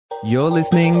You're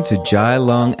listening to Jai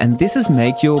Long, and this is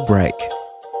Make Your Break.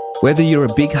 Whether you're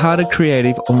a big-hearted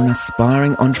creative or an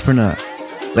aspiring entrepreneur,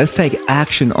 let's take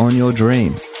action on your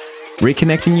dreams,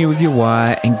 reconnecting you with your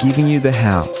why and giving you the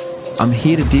how. I'm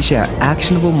here to dish out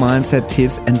actionable mindset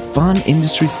tips and fun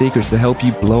industry secrets to help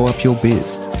you blow up your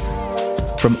biz.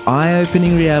 From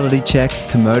eye-opening reality checks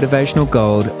to motivational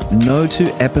gold, no two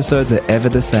episodes are ever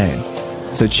the same.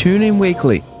 So tune in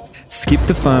weekly, skip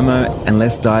the FOMO, and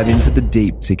let's dive into the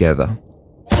deep together.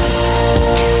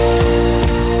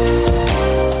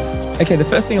 Okay, the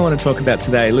first thing I want to talk about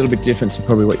today, a little bit different to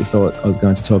probably what you thought I was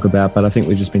going to talk about, but I think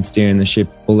we've just been steering the ship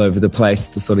all over the place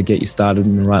to sort of get you started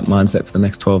in the right mindset for the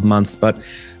next 12 months. But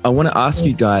I want to ask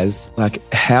you guys,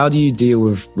 how do you deal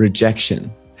with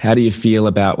rejection? How do you feel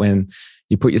about when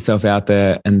you put yourself out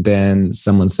there and then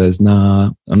someone says,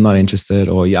 nah, I'm not interested,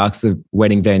 or you ask the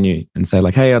wedding venue and say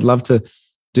hey, I'd love to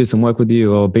do some work with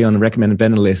you or be on a recommended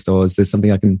vendor list, or is there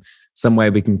something some way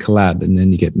we can collab? And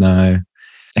then you get no.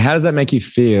 How does that make you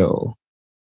feel?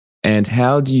 And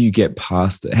how do you get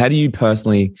past it? How do you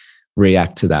personally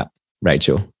react to that,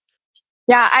 Rachel?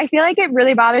 Yeah, I feel like it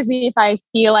really bothers me if I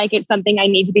feel like it's something I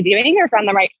need to be doing or if I'm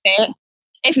the right fit.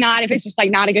 If not, if it's just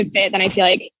not a good fit, then I feel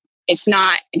like it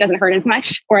doesn't hurt as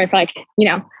much. Or if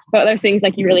but those things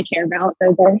you really care about,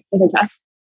 those are tough.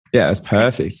 Yeah, that's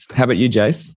perfect. How about you,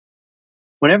 Jace?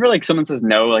 Whenever someone says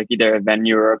no, either a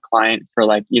venue or a client for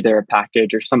either a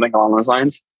package or something along those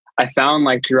lines, I found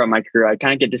throughout my career, I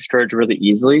kind of get discouraged really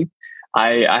easily.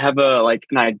 I have an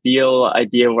ideal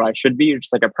idea of what I should be,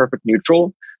 just a perfect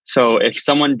neutral. So if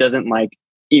someone doesn't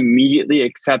immediately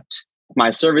accept my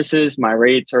services, my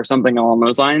rates, or something along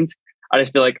those lines, I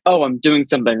just feel oh, I'm doing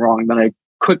something wrong. Then I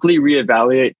quickly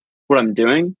reevaluate what I'm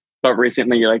doing. But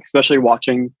recently, especially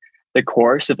watching the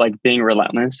course of being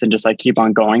relentless and just keep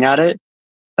on going at it,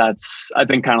 I've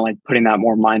been kind of putting that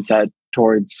more mindset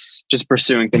towards just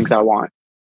pursuing things I want.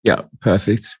 Yeah,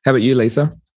 perfect. How about you,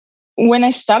 Lisa? When I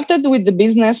started with the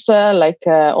business,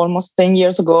 almost 10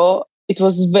 years ago, it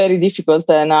was very difficult,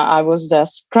 and I was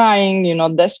just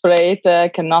crying, desperate,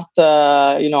 cannot,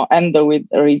 handle with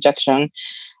rejection.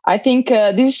 I think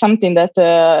this is something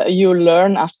that you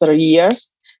learn after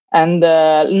years. And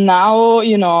now,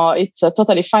 it's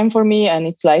totally fine for me. And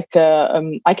it's I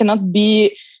cannot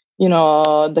be,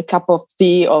 the cup of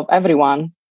tea of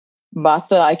everyone,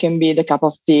 but I can be the cup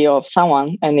of tea of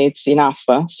someone, and it's enough.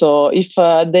 So if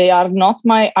they are not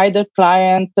my ideal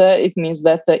client, it means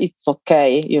that it's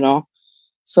okay,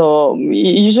 So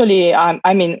usually, now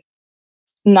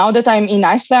that I'm in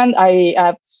Iceland, I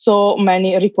have so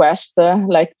many requests,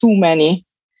 too many.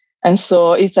 And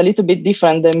so it's a little bit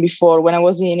different than before. When I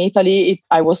was in Italy,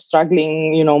 I was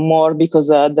struggling, more because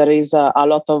there is a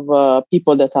lot of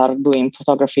people that are doing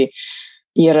photography.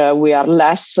 Here we are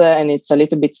less, and it's a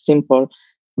little bit simple.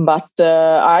 But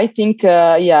I think,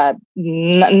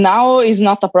 now is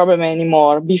not a problem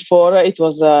anymore. Before it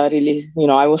was really,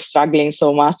 I was struggling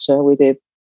so much with it.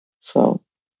 So,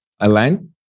 Elaine?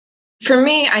 For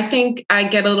me, I think I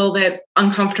get a little bit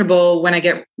uncomfortable when I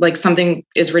get something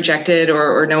is rejected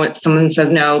or someone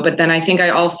says no. But then I think I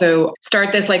also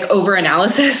start this over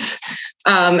analysis.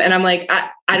 And I'm I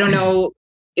don't know,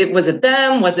 was it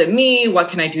them? Was it me? What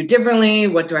can I do differently?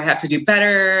 What do I have to do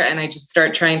better? And I just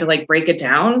start trying to break it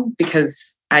down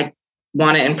because I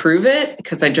want to improve it,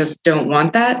 because I just don't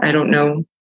want that. I don't know.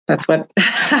 That's what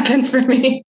happens for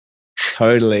me.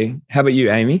 Totally. How about you,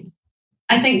 Amy?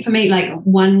 I think for me,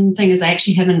 one thing is I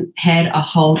actually haven't had a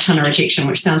whole ton of rejection,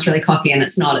 which sounds really cocky, and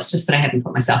it's not. It's just that I haven't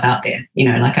put myself out there.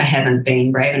 I haven't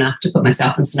been brave enough to put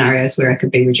myself in scenarios where I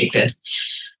could be rejected.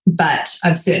 But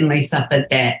I've certainly suffered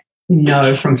that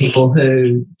no from people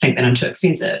who think that I'm too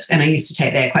expensive. And I used to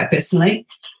take that quite personally.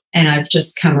 And I've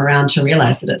just come around to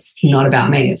realize that it's not about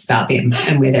me. It's about them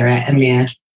and where they're at in their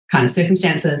kind of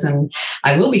circumstances. And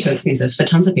I will be too expensive for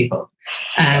tons of people.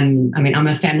 I'm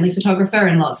a family photographer,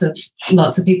 and lots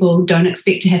of people don't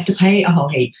expect to have to pay a whole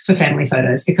heap for family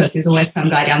photos because there's always some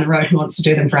guy down the road who wants to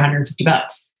do them for $150.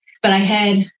 But I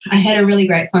had a really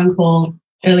great phone call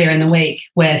earlier in the week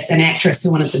with an actress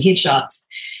who wanted some headshots,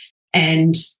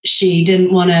 and she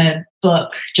didn't want to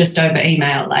book just over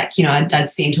email. I'd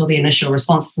sent all the initial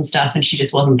responses and stuff, and she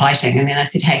just wasn't biting. And then I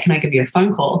said, hey, can I give you a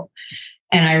phone call?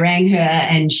 And I rang her,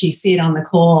 and she said on the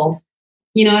call,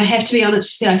 I have to be honest,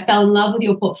 she said, I fell in love with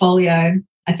your portfolio.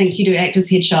 I think you do actors'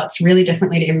 headshots really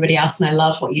differently to everybody else, and I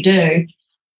love what you do.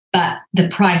 But the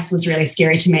price was really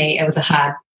scary to me. It was a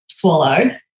hard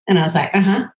swallow. And I was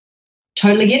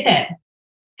totally get that.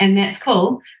 And that's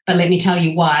cool. But let me tell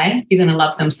you why you're going to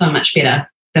love them so much better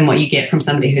than what you get from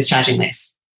somebody who's charging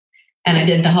less. And I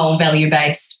did the whole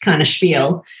value-based kind of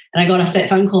spiel. And I got off that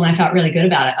phone call and I felt really good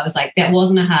about it. I was like, that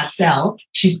wasn't a hard sell.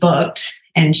 She's booked,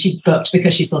 and she booked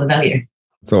because she saw the value.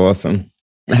 That's awesome.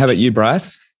 How about you,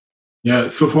 Bryce? Yeah.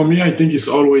 So for me, I think it's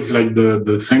always like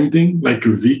the same thing, like a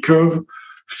V curve.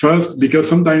 First, because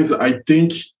sometimes I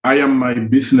think I am my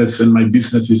business and my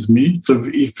business is me. So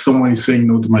if someone is saying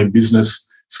no to my business,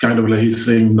 it's kind of like he's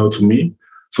saying no to me.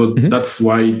 So that's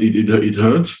why it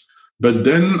hurts. But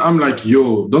then I'm like,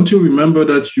 yo, don't you remember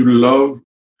that you love,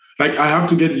 like I have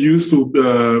to get used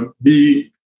to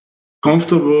be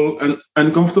comfortable and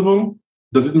uncomfortable.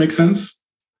 Does it make sense?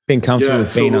 Being comfortable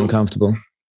with being uncomfortable.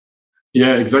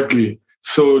 Yeah, exactly.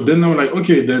 So then I'm like,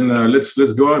 okay, then let's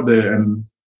go out there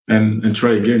and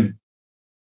try again.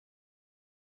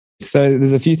 So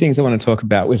there's a few things I want to talk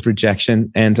about with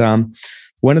rejection. And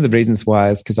one of the reasons why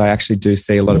is because I actually do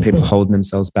see a lot of people holding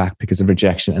themselves back because of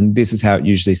rejection. And this is how it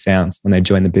usually sounds when they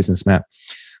join the business map.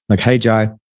 Like, hey, Jai,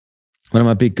 one of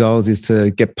my big goals is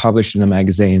to get published in a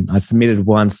magazine. I submitted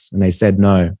once and they said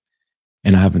no,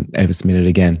 and I haven't ever submitted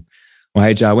again. Well,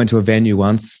 hey, Jai, I went to a venue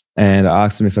once and I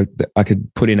asked them if I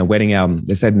could put in a wedding album.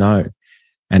 They said no.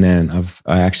 And then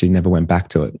I actually never went back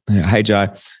to it. Hey,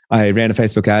 Jai, I ran a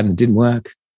Facebook ad and it didn't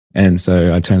work. And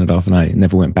so I turned it off and I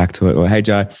never went back to it. Or, hey,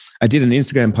 Jai, I did an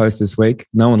Instagram post this week.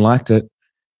 No one liked it.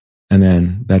 And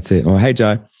then that's it. Or, hey,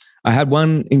 Jai, I had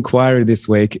one inquiry this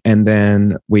week and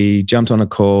then we jumped on a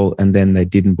call and then they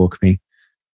didn't book me.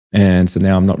 And so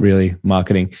now I'm not really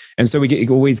marketing. And so we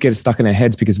always get stuck in our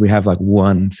heads because we have like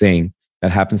one thing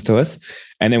that happens to us.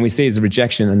 And then we see it as a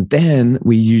rejection. And then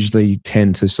we usually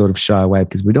tend to sort of shy away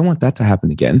because we don't want that to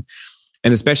happen again.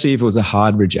 And especially if it was a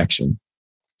hard rejection.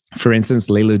 For instance,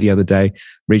 Lilu the other day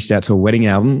reached out to a wedding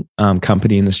album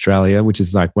company in Australia, which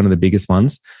is like one of the biggest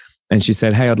ones. And she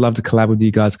said, hey, I'd love to collab with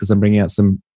you guys because I'm bringing out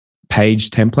some page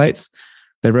templates.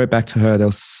 They wrote back to her. They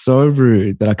were so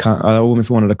rude that I almost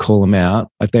wanted to call them out.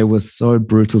 Like they were so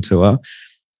brutal to her.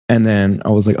 And then I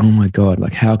was like, oh my God,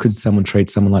 like how could someone treat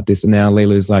someone like this? And now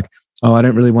Lilu's like, oh, I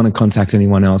don't really want to contact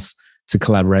anyone else to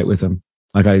collaborate with them.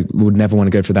 Like I would never want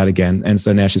to go for that again. And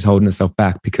so now she's holding herself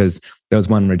back because there was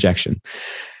one rejection.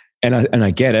 And I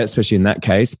get it, especially in that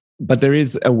case. But there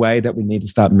is a way that we need to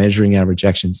start measuring our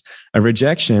rejections. A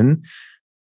rejection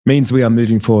means we are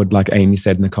moving forward, like Amy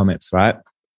said in the comments, right?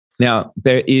 Now,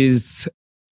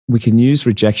 we can use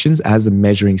rejections as a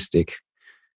measuring stick,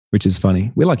 which is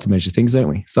funny. We like to measure things, don't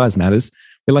we? Size matters.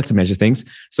 We like to measure things.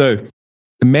 So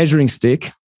the measuring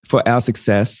stick for our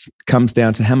success comes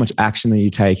down to how much action are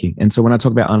you taking? And so when I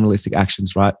talk about unrealistic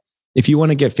actions, right? If you want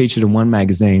to get featured in one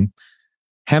magazine,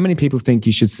 how many people think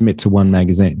you should submit to one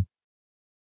magazine?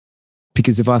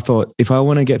 Because if I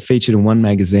want to get featured in one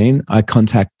magazine, I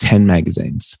contact 10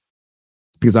 magazines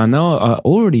because I know I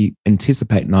already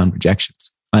anticipate 9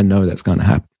 rejections. I know that's going to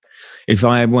happen. If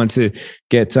I want to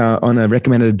get on a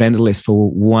recommended vendor list for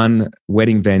one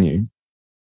wedding venue,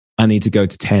 I need to go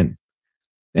to 10.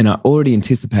 And I already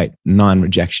anticipate 9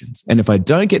 rejections. And if I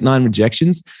don't get 9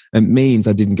 rejections, it means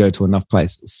I didn't go to enough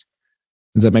places.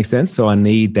 Does that make sense? So I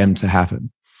need them to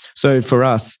happen. So for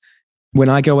us, when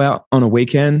I go out on a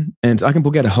weekend, and I can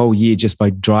book out a whole year just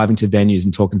by driving to venues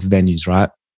and talking to venues, right?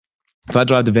 If I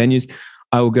drive to venues,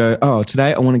 I will go, oh,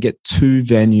 today I want to get 2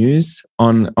 venues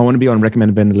I want to be on a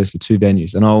recommended vendor list for 2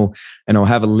 venues. And I'll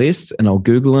have a list and I'll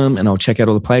Google them and I'll check out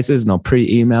all the places and I'll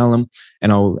pre-email them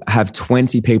and I'll have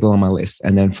 20 people on my list.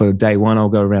 And then for day 1, I'll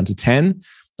go around to 10.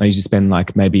 I usually spend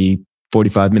like maybe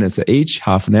 45 minutes at each,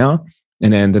 half an hour.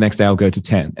 And then the next day I'll go to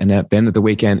 10. And at the end of the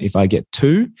weekend, if I get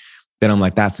 2, then I'm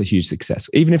like, that's a huge success.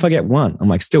 Even if I get 1, I'm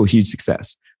like, still a huge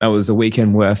success. That was a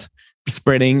weekend worth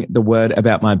spreading the word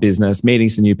about my business, meeting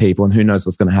some new people, and who knows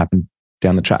what's going to happen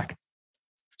down the track.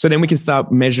 So then we can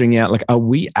start measuring out, like, are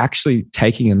we actually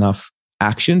taking enough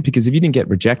action? Because if you didn't get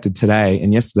rejected today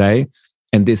and yesterday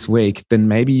and this week, then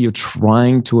maybe you're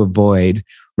trying to avoid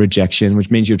rejection,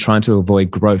 which means you're trying to avoid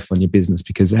growth on your business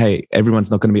because, hey, everyone's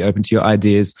not going to be open to your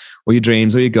ideas or your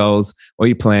dreams or your goals or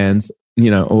your plans,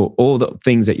 or all the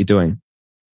things that you're doing.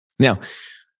 Now,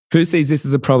 who sees this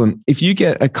as a problem? If you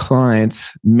get a client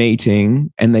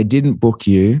meeting and they didn't book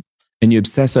you and you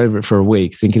obsess over it for a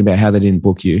week thinking about how they didn't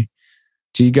book you,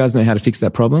 do you guys know how to fix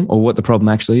that problem or what the problem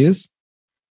actually is?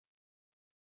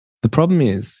 The problem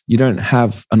is you don't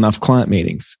have enough client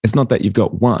meetings. It's not that you've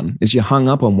got one. It's you're hung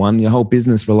up on one. Your whole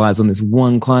business relies on this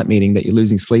one client meeting that you're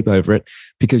losing sleep over it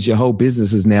because your whole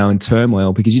business is now in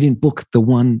turmoil because you didn't book the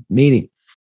one meeting.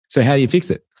 So how do you fix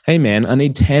it? Hey, man, I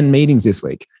need 10 meetings this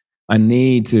week. I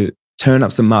need to turn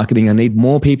up some marketing. I need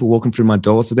more people walking through my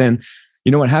door. So then,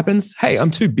 you know what happens? Hey,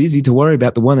 I'm too busy to worry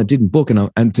about the one that didn't book.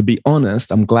 And to be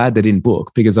honest, I'm glad they didn't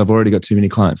book because I've already got too many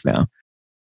clients now.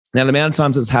 Now, the amount of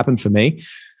times it's happened for me,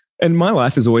 and my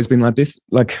life has always been like this.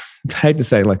 Like, I hate to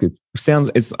say, like, I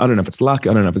don't know if it's luck,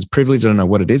 I don't know if it's privilege, I don't know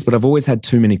what it is, but I've always had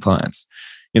too many clients.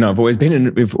 You know, I've always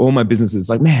been with all my businesses,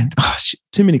 like, man, shit,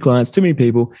 too many clients, too many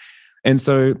people. And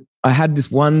so I had this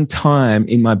one time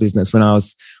in my business when I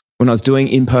was doing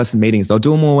in-person meetings. I'll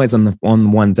do them always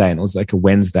on one day, and it was like a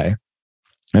Wednesday.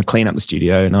 I'd clean up the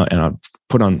studio and I'd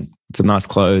put on some nice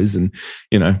clothes and,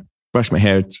 you know, brush my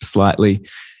hair slightly,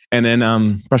 and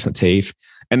then brush my teeth.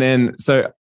 And then,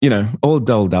 so, you know, all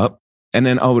dolled up. And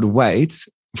then I would wait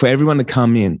for everyone to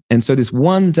come in. And so this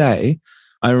one day,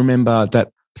 I remember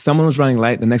that someone was running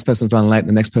late, the next person's running late,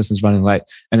 the next person's running late.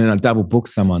 And then I double booked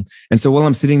someone. And so while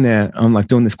I'm sitting there, I'm like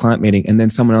doing this client meeting, and then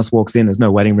someone else walks in, there's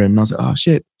no waiting room. And I was like, oh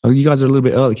shit, you guys are a little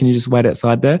bit early. Can you just wait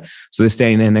outside there? So they're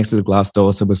standing there next to the glass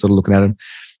door. So we're sort of looking at them.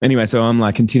 Anyway, so I'm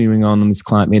like continuing on this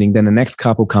client meeting. Then the next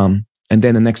couple come, and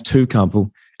then the next two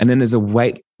couple. And then there's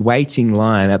a waiting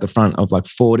line at the front of like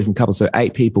 4 different couples. So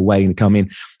 8 people waiting to come in.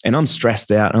 And I'm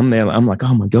stressed out. I'm there. I'm like,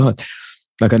 oh my God.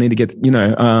 Like, I need to get, you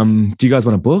know, do you guys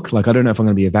want to book? Like, I don't know if I'm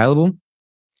going to be available.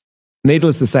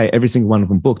 Needless to say, every single one of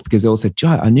them booked, because they all said,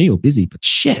 Jai, I knew you were busy, but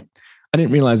shit, I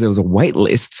didn't realize there was a wait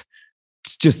list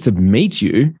just to meet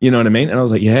you. You know what I mean? And I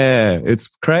was like, yeah,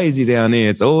 it's crazy down here.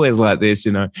 It's always like this,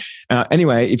 you know.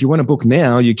 Anyway, if you want to book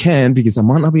now, you can, because I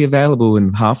might not be available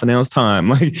in half an hour's time.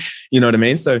 Like, you know what I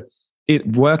mean? So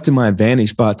it worked to my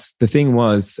advantage. But the thing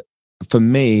was, for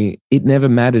me, it never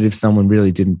mattered if someone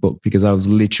really didn't book, because I was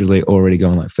literally already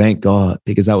going like, thank God,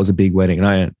 because that was a big wedding.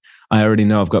 And I already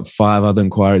know I've got 5 other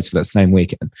inquiries for that same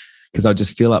weekend, because I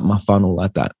just fill up my funnel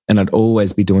like that. And I'd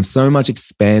always be doing so much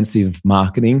expansive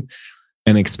marketing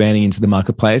and expanding into the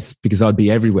marketplace, because I'd be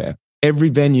everywhere. Every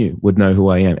venue would know who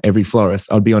I am. Every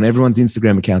florist. I'd be on everyone's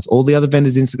Instagram accounts, all the other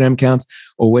vendors' Instagram accounts,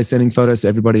 always sending photos to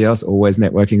everybody else, always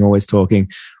networking, always talking,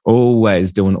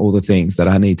 always doing all the things that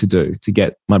I need to do to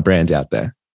get my brand out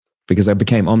there, because I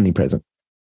became omnipresent.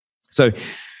 So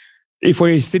if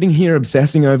we're sitting here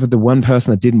obsessing over the one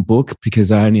person that didn't book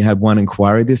because I only had one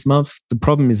inquiry this month, the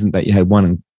problem isn't that you had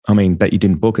that you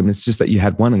didn't book them. It's just that you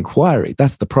had one inquiry.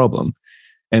 That's the problem.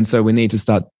 And so we need to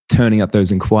start turning up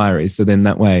those inquiries. So then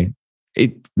that way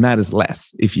it matters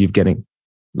less if you're getting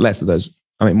less of those,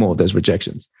 more of those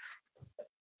rejections.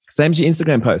 Same as your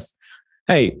Instagram posts.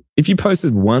 Hey, if you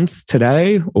posted once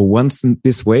today or once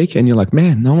this week and you're like,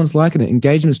 man, no one's liking it,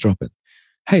 engagement's dropping.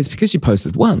 Hey, it's because you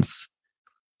posted once.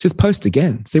 Just post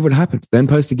again, see what happens. Then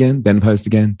post again, then post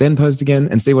again, then post again,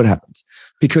 and see what happens.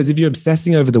 Because if you're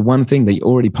obsessing over the one thing that you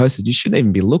already posted, you shouldn't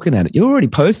even be looking at it. You already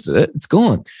posted it, it's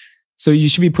gone. So you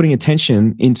should be putting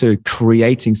attention into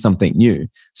creating something new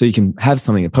so you can have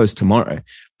something to post tomorrow.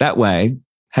 That way,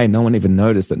 hey, no one even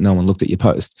noticed that no one looked at your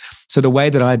post. So the way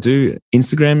that I do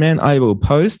Instagram, man, I will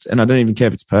post and I don't even care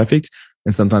if it's perfect.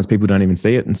 And sometimes people don't even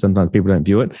see it and sometimes people don't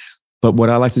view it. But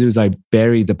what I like to do is I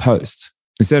bury the post.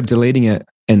 Instead of deleting it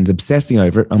and obsessing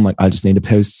over it, I'm like, I just need to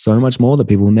post so much more that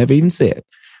people will never even see it.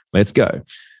 Let's go.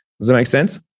 Does that make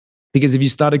sense? Because if you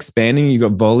start expanding, you've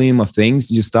got volume of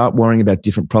things, you start worrying about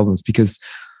different problems. Because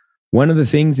one of the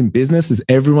things in business is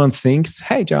everyone thinks,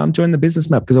 hey, Joe, I'm joining the business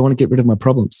map because I want to get rid of my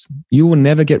problems. You will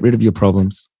never get rid of your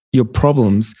problems. Your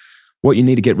problems, what you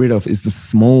need to get rid of is the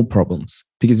small problems.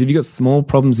 Because if you've got small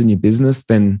problems in your business,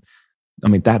 then,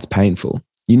 that's painful.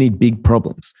 You need big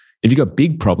problems. If you've got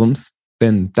big problems,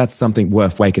 then that's something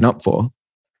worth waking up for.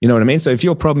 You know what I mean? So if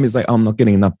your problem is like, I'm not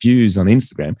getting enough views on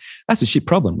Instagram, that's a shit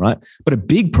problem, right? But a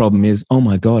big problem is, oh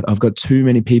my God, I've got too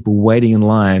many people waiting in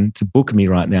line to book me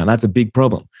right now. That's a big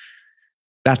problem.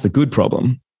 That's a good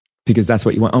problem because that's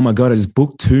what you want. Oh my God, I just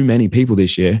booked too many people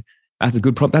this year. That's a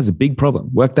good problem. That's a big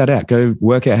problem. Work that out. Go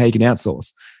work out how you can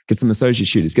outsource. Get some associate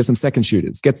shooters, get some second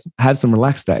shooters, have some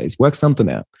relaxed days, work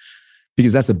something out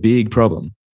because that's a big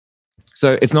problem.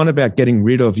 So it's not about getting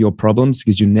rid of your problems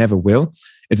because you never will.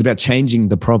 It's about changing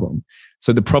the problem.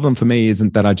 So the problem for me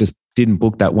isn't that I just didn't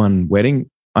book that one wedding.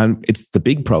 It's the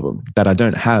big problem that I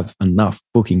don't have enough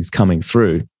bookings coming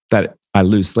through that I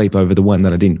lose sleep over the one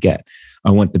that I didn't get.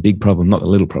 I want the big problem, not the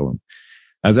little problem.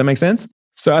 Does that make sense?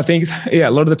 So I think, a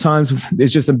lot of the times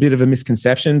there's just a bit of a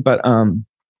misconception, but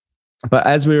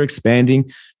as we're expanding,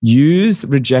 use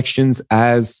rejections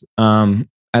as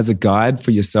a guide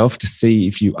for yourself to see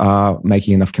if you are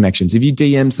making enough connections. If you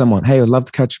DM someone, hey, I'd love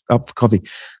to catch up for coffee.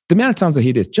 The amount of times I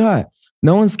hear this, Jai,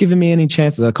 no one's given me any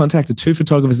chances. I contacted 2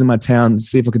 photographers in my town to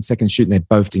see if I could second shoot and they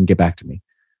both didn't get back to me.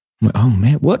 I'm like, oh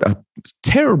man, what a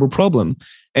terrible problem.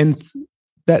 And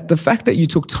that the fact that you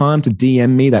took time to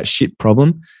DM me that shit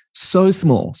problem, so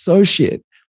small, so shit,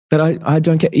 that I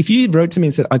don't care. If you wrote to me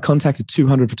and said, I contacted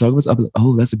 200 photographers, I'd be like,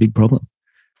 oh, that's a big problem.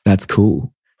 That's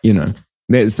cool.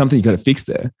 There's something you got to fix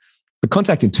there. But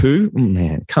contacting 2,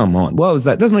 man, come on. What was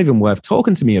that? That's not even worth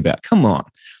talking to me about. Come on.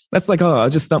 That's like, oh, I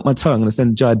just stumped my toe. I'm going to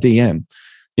send Jai a DM.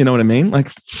 You know what I mean?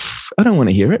 Like, I don't want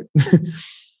to hear it.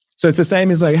 So it's the same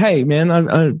as like, hey, man,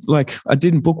 I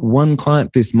didn't book one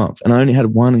client this month and I only had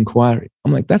one inquiry.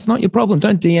 I'm like, that's not your problem.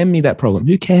 Don't DM me that problem.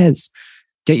 Who cares?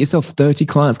 Get yourself 30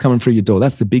 clients coming through your door.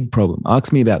 That's the big problem.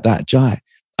 Ask me about that. Jai,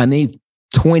 I need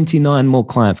 29 more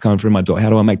clients coming through my door.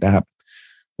 How do I make that happen?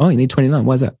 Oh, you need 29.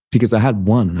 Why is that? Because I had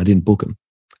one and I didn't book them.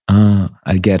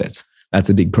 I get it. That's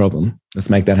a big problem. Let's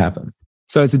make that happen.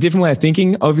 So it's a different way of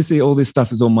thinking. Obviously, all this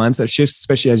stuff is all mindset shifts,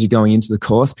 especially as you're going into the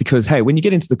course. Because, hey, when you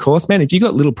get into the course, man, if you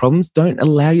got little problems, don't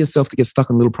allow yourself to get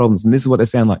stuck on little problems. And this is what they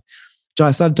sound like. Jai,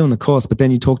 I started doing the course, but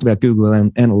then you talked about Google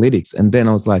Analytics. And then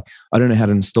I was like, I don't know how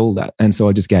to install that. And so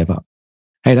I just gave up.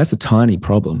 Hey, that's a tiny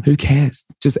problem. Who cares?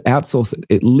 Just outsource it.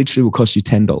 It literally will cost you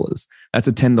 $10. That's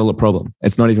a $10 problem.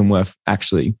 It's not even worth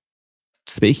actually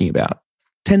speaking about.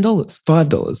 $10,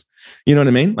 $5. You know what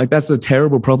I mean? Like, that's a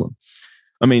terrible problem.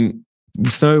 I mean,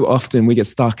 so often we get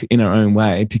stuck in our own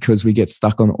way because we get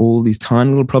stuck on all these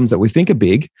tiny little problems that we think are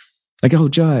big. Like, oh,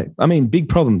 Jai, I mean, big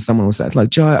problem. Someone will say, like,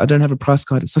 Jai, I don't have a price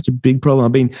guide. It's such a big problem.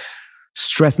 I've been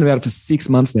stressing about it for 6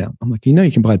 months now. I'm like, you know,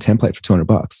 you can buy a template for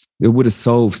 $200. It would have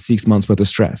solved 6 months worth of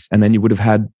stress. And then you would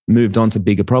have moved on to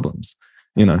bigger problems.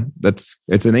 You know, it's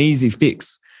an easy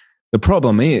fix. The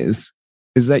problem is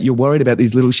that you're worried about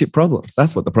these little shit problems.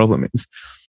 That's what the problem is.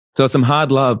 So it's some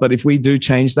hard love. But if we do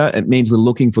change that, it means we're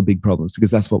looking for big problems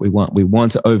because that's what we want. We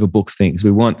want to overbook things.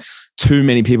 We want too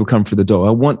many people come through the door.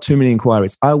 I want too many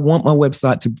inquiries. I want my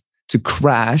website to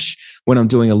crash when I'm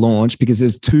doing a launch because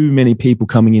there's too many people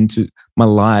coming into my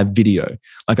live video.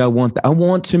 Like, I want that. I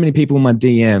want too many people in my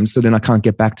DMs so then I can't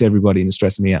get back to everybody and it's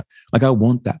stressing me out. Like, I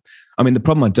want that. I mean, the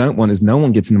problem I don't want is no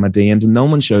one gets into my DMs and no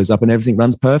one shows up and everything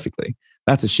runs perfectly.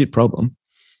 That's a shit problem.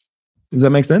 Does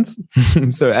that make sense?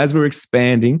 So as we're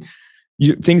expanding,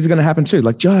 things are going to happen too.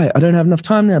 Like, Jai, I don't have enough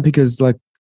time now because like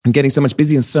I'm getting so much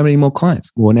busy and so many more clients.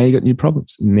 Well, now you got new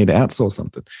problems. You need to outsource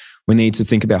something. We need to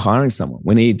think about hiring someone.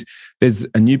 There's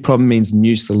a new problem means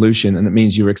new solution, and it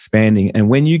means you're expanding. And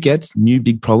when you get new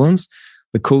big problems,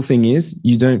 the cool thing is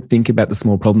you don't think about the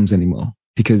small problems anymore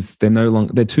because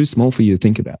they're too small for you to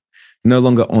think about. They're no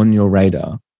longer on your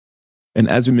radar. And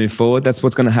as we move forward, that's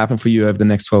what's going to happen for you over the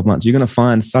next 12 months. You're going to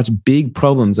find such big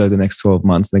problems over the next 12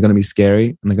 months. They're going to be scary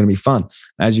and they're going to be fun.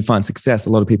 As you find success, a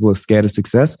lot of people are scared of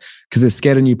success because they're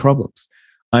scared of new problems.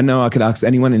 I know I could ask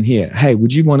anyone in here, hey,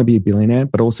 would you want to be a billionaire?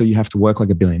 But also you have to work like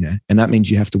a billionaire. And that means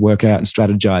you have to work out and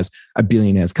strategize a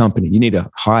billionaire's company. You need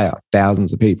to hire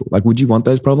thousands of people. Like, would you want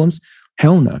those problems?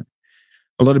 Hell no.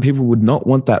 A lot of people would not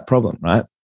want that problem, right?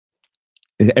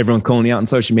 Everyone's calling you out on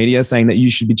social media saying that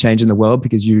you should be changing the world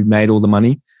because you made all the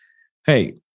money.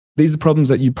 Hey, these are problems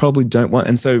that you probably don't want.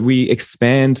 And so we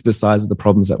expand the size of the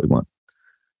problems that we want.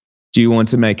 Do you want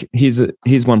to make, here's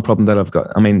one problem that I've got.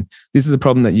 I mean, this is a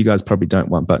problem that you guys probably don't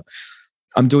want, but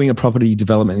I'm doing a property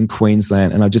development in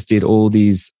Queensland and I just did all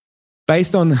these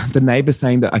based on the neighbor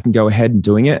saying that I can go ahead and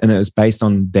doing it. And it was based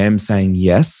on them saying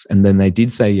yes. And then they did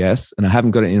say yes. And I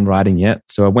haven't got it in writing yet.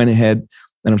 So I went ahead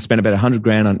and I've spent about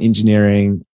 $100,000 on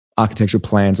engineering, architectural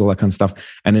plans, all that kind of stuff.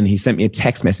 And then he sent me a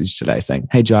text message today saying,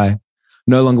 hey, Jai,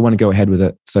 no longer want to go ahead with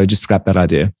it. So just scrap that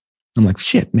idea. I'm like,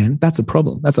 shit, man, that's a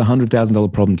problem. That's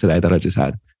 $100,000 problem today that I just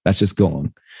had. That's just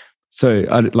gone. So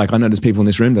I noticed people in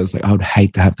this room that was like, I would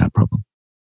hate to have that problem.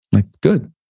 I'm like,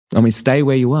 good. I mean, stay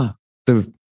where you are.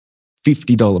 The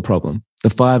 $50 problem, the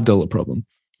 $5 problem,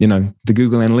 you know, the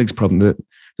Google Analytics problem,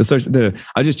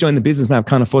 I just joined the business map,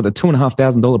 can't afford the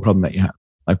 $2,500 problem that you have.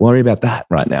 Like, worry about that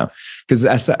right now. Because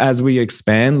as we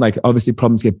expand, like obviously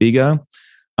problems get bigger.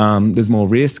 There's more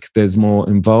risk, there's more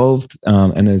involved.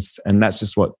 And that's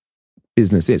just what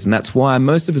business is. And that's why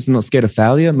most of us are not scared of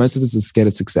failure. Most of us are scared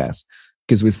of success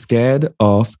because we're scared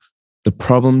of the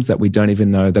problems that we don't even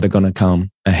know that are going to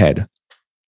come ahead.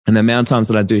 And the amount of times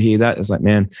that I do hear that, it's like,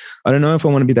 man, I don't know if I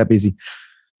want to be that busy.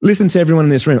 Listen to everyone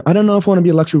in this room. I don't know if I want to be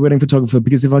a luxury wedding photographer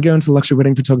because if I go into luxury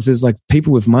wedding photographers, like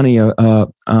people with money,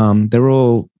 they're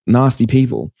all nasty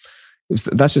people.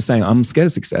 That's just saying I'm scared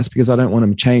of success because I don't want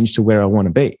to change to where I want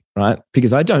to be, right?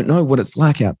 Because I don't know what it's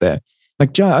like out there.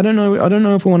 Like, Jai, I don't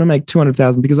know if I want to make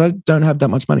 200,000 because I don't have that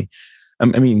much money. I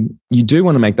mean, you do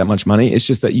want to make that much money. It's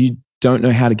just that you don't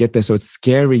know how to get there. So it's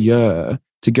scarier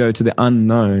to go to the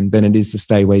unknown than it is to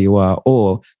stay where you are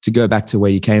or to go back to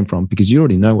where you came from because you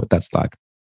already know what that's like.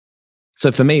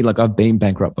 So for me, like I've been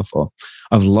bankrupt before.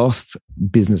 I've lost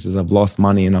businesses. I've lost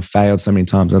money and I've failed so many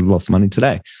times. I've lost money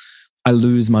today. I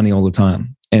lose money all the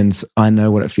time and I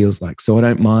know what it feels like. So I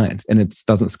don't mind and it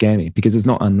doesn't scare me because it's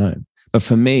not unknown. But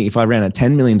for me, if I ran a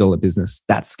 $10 million business,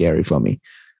 that's scary for me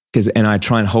and I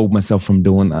try and hold myself from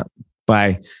doing that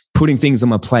by putting things on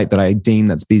my plate that I deem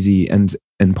that's busy and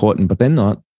important, but they're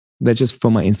not. They're just for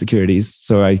my insecurities.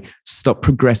 So I stop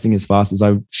progressing as fast as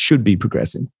I should be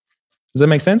progressing. Does that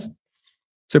make sense?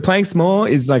 So playing small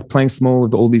is like playing small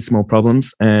with all these small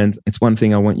problems. And it's one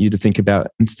thing I want you to think about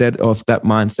instead of that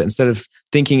mindset. Instead of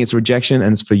thinking it's rejection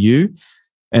and it's for you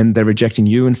and they're rejecting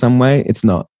you in some way, it's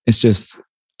not. It's just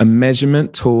a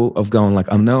measurement tool of going like,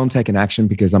 I know I'm taking action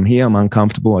because I'm here, I'm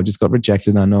uncomfortable, I just got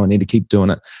rejected, and I know I need to keep doing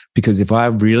it. Because if I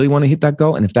really want to hit that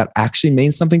goal and if that actually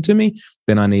means something to me,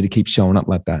 then I need to keep showing up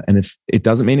like that. And if it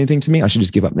doesn't mean anything to me, I should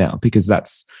just give up now, because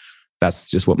that's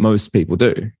just what most people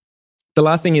do. The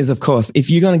last thing is, of course, if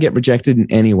you're going to get rejected in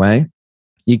any way,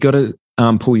 you got to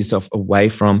pull yourself away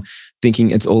from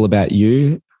thinking it's all about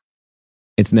you.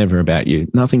 It's never about you.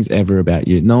 Nothing's ever about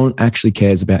you. No one actually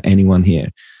cares about anyone here.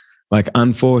 Like,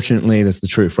 unfortunately, that's the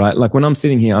truth, right? Like when I'm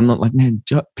sitting here, I'm not like, man,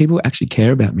 people actually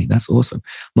care about me. That's awesome.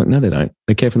 I'm like, no, they don't.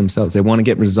 They care for themselves. They want to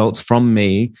get results from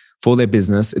me for their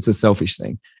business. It's a selfish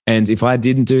thing. And if I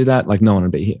didn't do that, like no one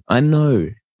would be here. I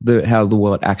know how the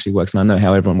world actually works, and I know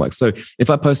how everyone works. So if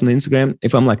I post on Instagram,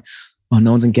 if I'm like, oh,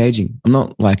 no one's engaging, I'm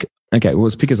not like, okay, well,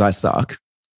 it's because I suck.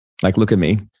 Like, look at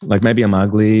me. Like maybe I'm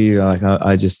ugly. Like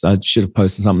I should have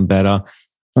posted something better.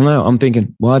 I don't know. I'm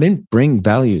thinking, well, I didn't bring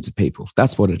value to people.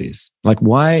 That's what it is. Like,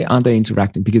 why aren't they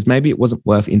interacting? Because maybe it wasn't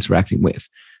worth interacting with.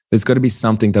 There's got to be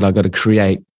something that I got to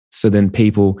create. So then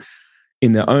people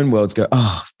in their own worlds go,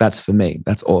 oh, that's for me.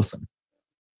 That's awesome.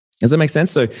 Does that make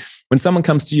sense? So when someone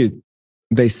comes to you,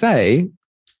 they say,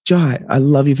 Jai, I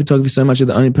love your photography so much. You're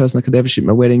the only person that could ever shoot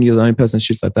my wedding. You're the only person that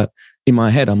shoots like that. In my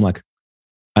head, I'm like,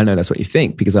 I know that's what you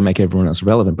think because I make everyone else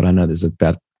relevant, but I know there's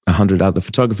about 100 other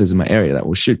photographers in my area that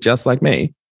will shoot just like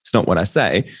me. It's not what I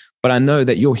say, but I know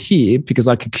that you're here because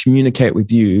I could communicate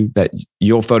with you that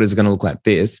your photos are going to look like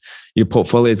this. Your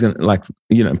portfolio is going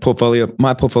to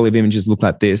my portfolio of images look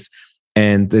like this.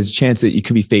 And there's a chance that you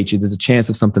could be featured. There's a chance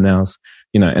of something else,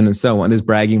 and then so on. There's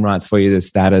bragging rights for you. There's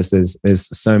status. There's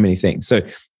so many things. So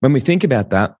when we think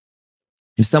about that,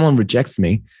 if someone rejects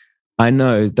me, I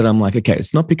know that I'm like, okay,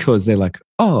 it's not because they're like,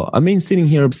 oh, I've been sitting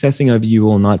here obsessing over you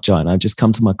all night, Jai, and I've just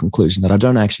come to my conclusion that I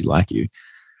don't actually like you.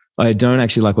 I don't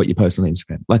actually like what you post on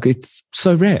Instagram. Like, it's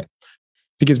so rare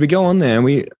because we go on there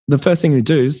and the first thing we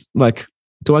do is like,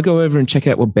 do I go over and check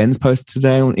out what Ben's posted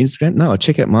today on Instagram? No, I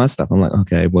check out my stuff. I'm like,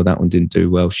 okay, well, that one didn't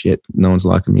do well. Shit, no one's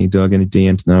liking me. Do I get any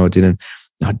DMs? No, I didn't.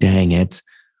 Oh, dang it.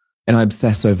 And I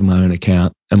obsess over my own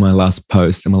account and my last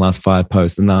post and my last 5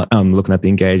 posts. And I'm looking at the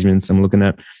engagements. I'm looking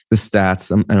at the stats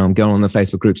and I'm going on the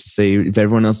Facebook groups to see if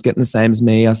everyone else is getting the same as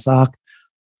me. I suck.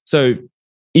 So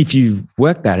if you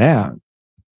work that out,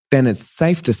 then it's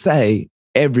safe to say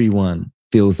everyone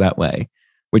feels that way,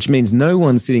 which means no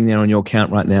one's sitting there on your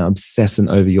account right now obsessing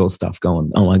over your stuff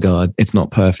going, oh my God, it's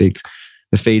not perfect.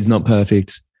 The feed's not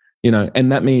perfect,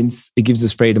 and that means it gives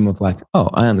us freedom of like, oh,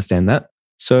 I understand that.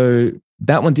 So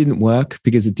that one didn't work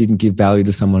because it didn't give value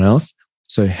to someone else.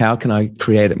 So how can I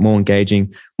create it more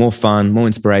engaging, more fun, more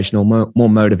inspirational, more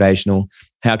motivational?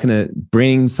 How can it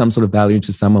bring some sort of value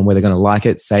to someone where they're going to like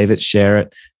it, save it, share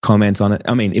it, comment on it?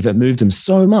 I mean, if it moved them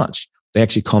so much, they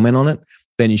actually comment on it,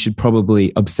 then you should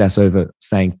probably obsess over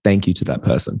saying thank you to that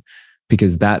person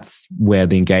because that's where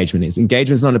the engagement is.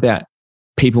 Engagement is not about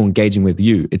people engaging with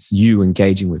you. It's you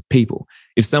engaging with people.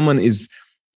 If someone is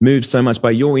moved so much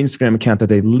by your Instagram account that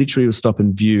they literally will stop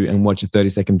and view and watch a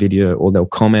 30-second video, or they'll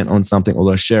comment on something, or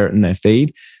they'll share it in their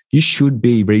feed, you should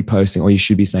be reposting, or you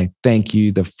should be saying, thank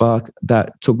you, the fuck,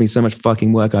 that took me so much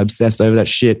fucking work. I obsessed over that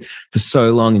shit for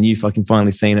so long and you fucking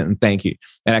finally seen it, and thank you.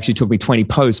 It actually took me 20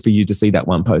 posts for you to see that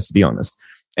one post, to be honest.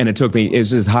 And it was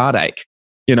just heartache.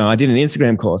 I did an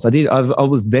Instagram course. I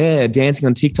was there dancing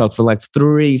on TikTok for like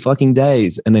 3 fucking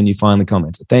days. And then you finally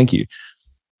commented, thank you.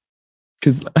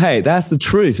 Because, hey, that's the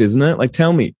truth, isn't it? Like,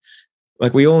 tell me.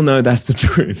 Like, we all know that's the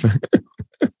truth.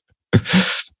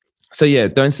 So, yeah,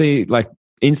 don't see like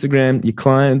Instagram, your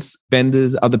clients,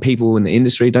 vendors, other people in the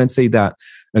industry, don't see that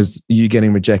as you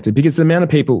getting rejected, because the amount of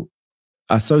people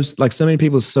are so many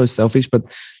people are so selfish, but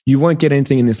you won't get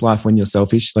anything in this life when you're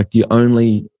selfish. Like, you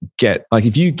only get, like,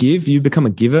 if you give, you become a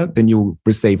giver, then you'll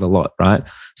receive a lot, right?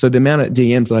 So the amount of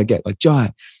DMs that I get, like,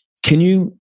 Jai, can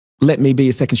you let me be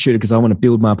a second shooter because I want to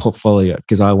build my portfolio,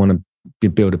 because I want to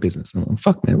build a business. I'm like,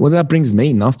 fuck, man. Well, that brings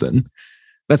me nothing.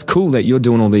 That's cool that you're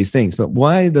doing all these things, but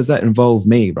why does that involve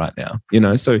me right now?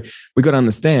 So we got to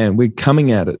understand we're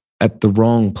coming at it at the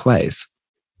wrong place.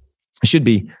 It should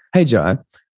be, hey, Jai,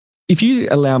 if you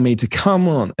allow me to come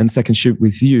on and second shoot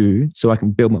with you so I can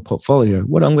build my portfolio,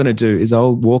 what I'm going to do is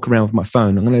I'll walk around with my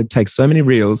phone. I'm going to take so many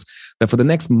reels that for the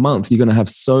next month, you're going to have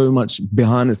so much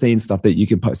behind the scenes stuff that you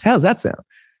can post. How's that sound?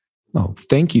 Oh,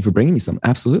 thank you for bringing me some.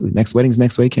 Absolutely. Next wedding's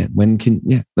next weekend.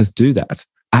 Let's do that.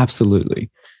 Absolutely.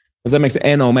 Does that make sense?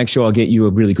 And I'll make sure I'll get you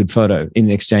a really good photo in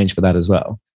exchange for that as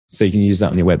well. So you can use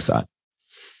that on your website.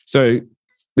 So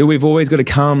we've always got to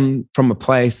come from a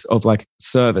place of like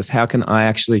service. How can I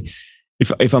actually,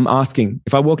 if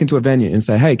I walk into a venue and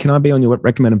say, hey, can I be on your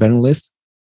recommended vendor list?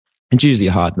 It's usually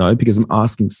a hard no, because I'm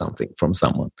asking something from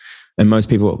someone. And most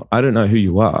people, I don't know who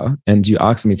you are, and you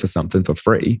ask me for something for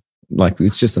free. Like,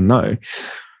 it's just a no.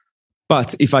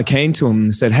 But if I came to them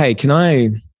and said, hey,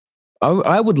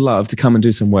 I would love to come and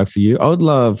do some work for you. I've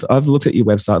looked at your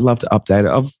website. I'd love to update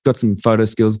it. I've got some photo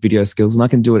skills, video skills, and I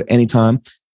can do it anytime,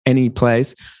 any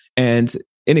place. And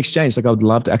in exchange, like, I would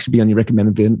love to actually be on your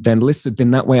recommended vendor list. So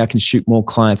then that way I can shoot more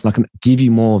clients and I can give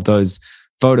you more of those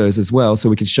photos as well. So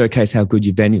we can showcase how good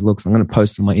your venue looks. I'm going to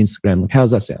post on my Instagram. Like,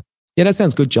 how's that sound? Yeah, that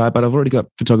sounds good, Jai, but I've already got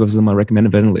photographers on my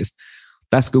recommended vendor list.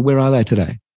 That's good. Where are they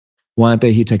today? Why aren't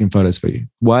they here taking photos for you?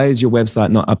 Why is your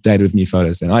website not updated with new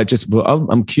photos then?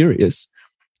 I'm curious.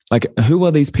 Like, who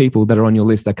are these people that are on your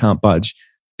list that can't budge?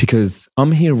 Because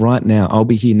I'm here right now. I'll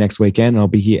be here next weekend. And I'll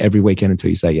be here every weekend until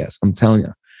you say yes. I'm telling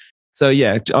you. So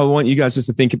yeah, I want you guys just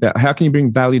to think about how can you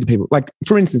bring value to people? Like,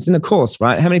 for instance, in a course,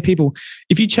 right? How many people,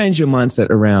 if you change your mindset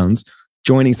around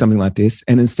joining something like this,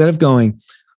 and instead of going,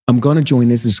 I'm going to join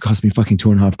this, it's cost me fucking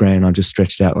 $2,500 and I'm just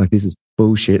stretched out, like, this is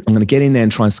bullshit. I'm going to get in there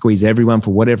and try and squeeze everyone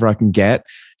for whatever I can get.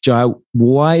 Jai,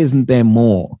 why isn't there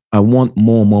more? I want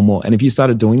more. And if you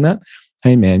started doing that,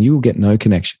 hey man, you will get no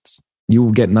connections. You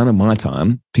will get none of my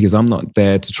time because I'm not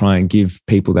there to try and give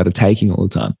people that are taking all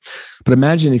the time. But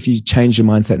imagine if you change your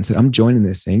mindset and said, I'm joining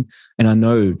this thing and I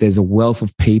know there's a wealth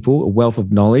of people, a wealth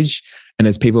of knowledge, and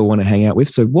there's people I want to hang out with.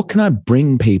 So what can I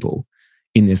bring people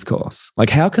in this course? Like,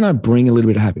 how can I bring a little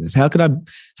bit of happiness? How could I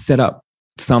set up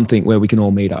something where we can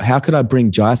all meet up? How could I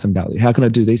bring Jai some value? How can I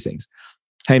do these things?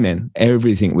 Hey man,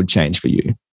 everything would change for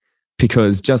you.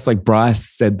 Because just like Bryce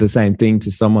said the same thing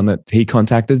to someone that he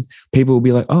contacted, people will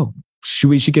be like, oh,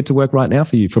 we should get to work right now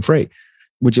for you for free.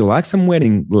 Would you like some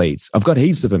wedding leads? I've got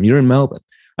heaps of them. You're in Melbourne.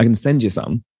 I can send you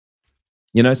some.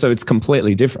 So it's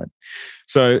completely different.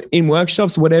 So in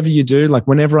workshops, whatever you do, like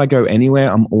whenever I go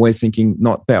anywhere, I'm always thinking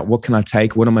not about what can I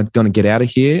take? What am I going to get out of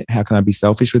here? How can I be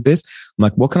selfish with this? I'm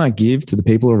like, what can I give to the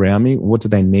people around me? What do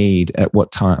they need at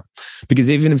what time? Because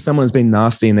even if someone's been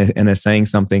nasty and they're saying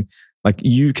something, like,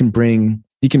 you can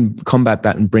combat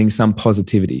that and bring some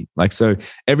positivity. Like, so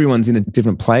everyone's in a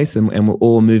different place and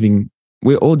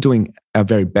we're all doing our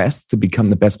very best to become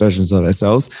the best versions of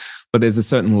ourselves. But there's a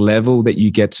certain level that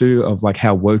you get to of like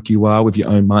how woke you are with your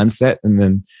own mindset and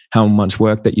then how much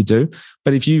work that you do.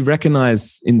 But if you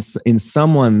recognize in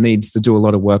someone needs to do a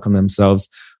lot of work on themselves,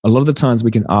 a lot of the times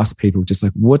we can ask people just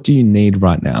like, what do you need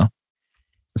right now?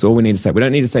 That's all we need to say. We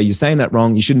don't need to say, you're saying that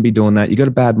wrong. You shouldn't be doing that. You got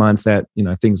a bad mindset,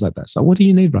 things like that. So what do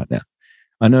you need right now?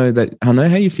 I know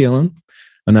how you're feeling.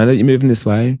 I know that you're moving this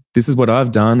way. This is what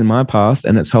I've done in my past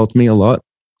and it's helped me a lot.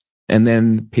 And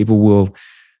then people will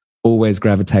always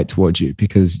gravitate towards you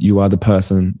because you are the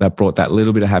person that brought that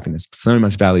little bit of happiness, so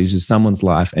much value to someone's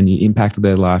life, and you impacted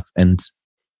their life and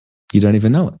you don't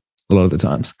even know it a lot of the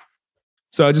times.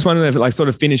 So I just wanted to sort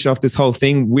of finish off this whole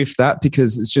thing with that,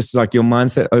 because it's just like your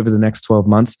mindset over the next 12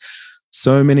 months.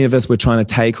 So many of us were trying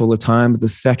to take all the time. But the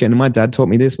second, and my dad taught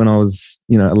me this when I was,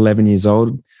 11 years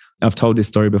old. I've told this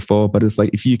story before, but it's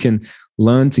like, if you can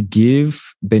learn to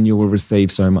give, then you will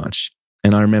receive so much.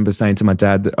 And I remember saying to my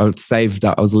dad that I saved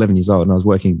up, I was 11 years old and I was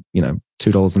working,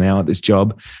 $2 an hour at this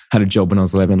job. Had a job when I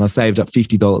was 11. And I saved up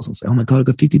 $50. I was like, oh my God, I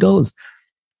got $50.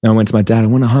 And I went to my dad, I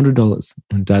want $100.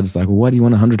 And Dad's like, well, why do you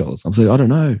want $100? I was like, I don't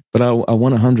know, but I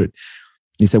want 100.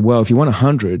 He said, well, if you want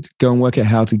 100, go and work out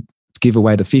how to give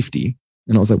away the 50.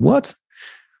 And I was like, what?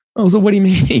 I was like, what do you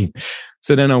mean?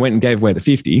 So then I went and gave away the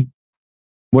 50.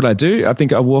 What I do, I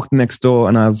think I walked next door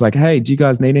and I was like, hey, do you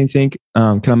guys need anything?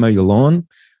 Can I mow your lawn?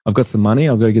 I've got some money.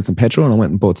 I'll go get some petrol. And I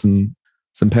went and bought some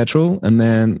petrol. And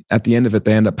then at the end of it,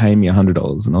 they end up paying me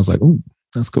 $100. And I was like, oh,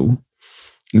 that's cool.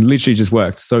 It literally just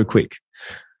worked so quick.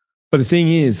 But the thing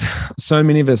is, so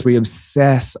many of us, we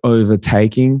obsess over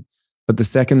taking. But the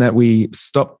second that we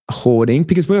stop hoarding,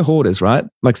 because we're hoarders, right?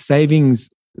 Like savings,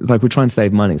 like we're trying to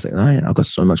save money. It's like, oh, I've got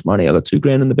so much money. I've got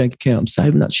 $2,000 in the bank account. I'm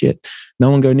saving that shit. No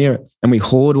one go near it. And we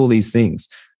hoard all these things.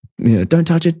 Don't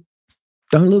touch it.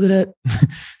 Don't look at it.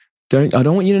 I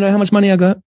don't want you to know how much money I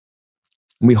got.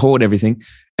 And we hoard everything.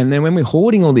 And then when we're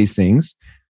hoarding all these things,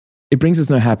 it brings us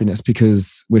no happiness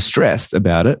because we're stressed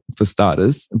about it, for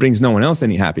starters. It brings no one else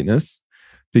any happiness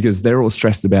because they're all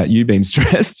stressed about you being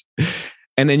stressed.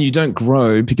 And then you don't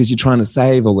grow because you're trying to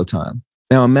save all the time.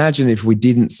 Now imagine if we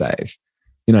didn't save,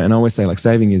 and I always say like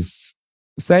saving is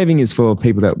saving is for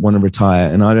people that want to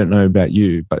retire. And I don't know about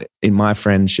you, but in my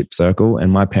friendship circle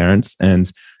and my parents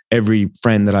and every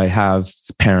friend that I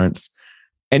have's parents,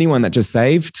 anyone that just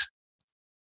saved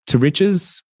to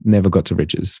riches never got to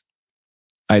riches.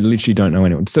 I literally don't know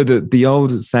anyone. So the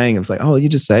old saying, it was like, oh, you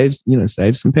just save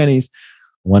some pennies.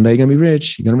 One day you're going to be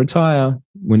rich. You're going to retire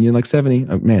when you're like 70.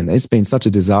 Oh, man, it's been such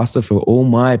a disaster for all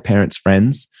my parents'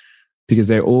 friends because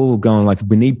they're all going like,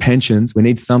 we need pensions. We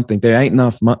need something. There ain't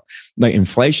enough. Like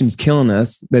inflation's killing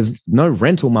us. There's no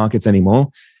rental markets anymore.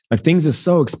 Like things are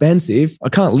so expensive. I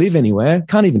can't live anywhere.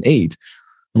 Can't even eat.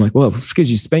 I'm like, well, it's because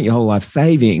you spent your whole life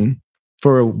saving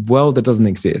for a world that doesn't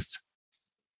exist.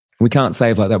 We can't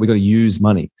save like that. We got to use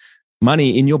money.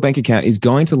 Money in your bank account is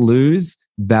going to lose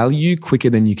value quicker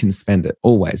than you can spend it.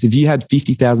 Always. If you had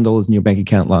 $50,000 in your bank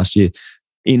account last year,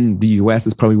 in the US,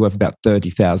 it's probably worth about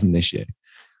 $30,000 this year.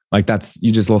 Like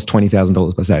you just lost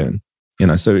 $20,000 by saving.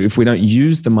 So if we don't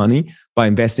use the money by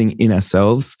investing in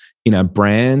ourselves, in our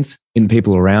brands, in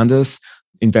people around us,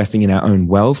 investing in our own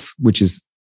wealth, which is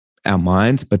our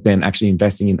minds, but then actually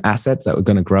investing in assets that are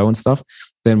going to grow and stuff,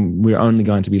 then we're only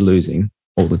going to be losing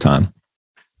all the time.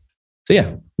 So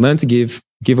yeah, learn to give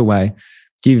away,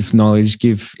 give knowledge,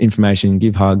 give information,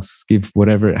 give hugs, give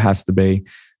whatever it has to be,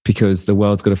 because the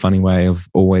world's got a funny way of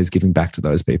always giving back to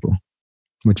those people,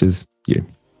 which is you.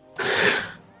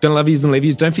 Gonna love yous and leave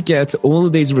yous. Don't forget, all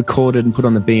of these are recorded and put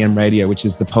on the BM Radio, which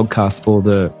is the podcast for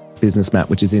the Business Map,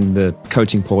 which is in the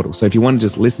coaching portal. So if you want to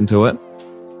just listen to it,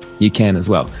 you can as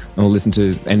well. Or listen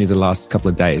to any of the last couple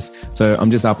of days. So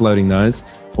I'm just uploading those,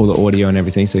 all the audio and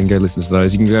everything. So you can go listen to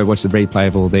those. You can go watch the replay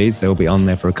of all these. They'll be on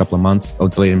there for a couple of months. I'll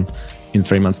delete them in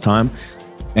 3 months' time.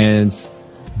 And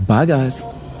bye, guys.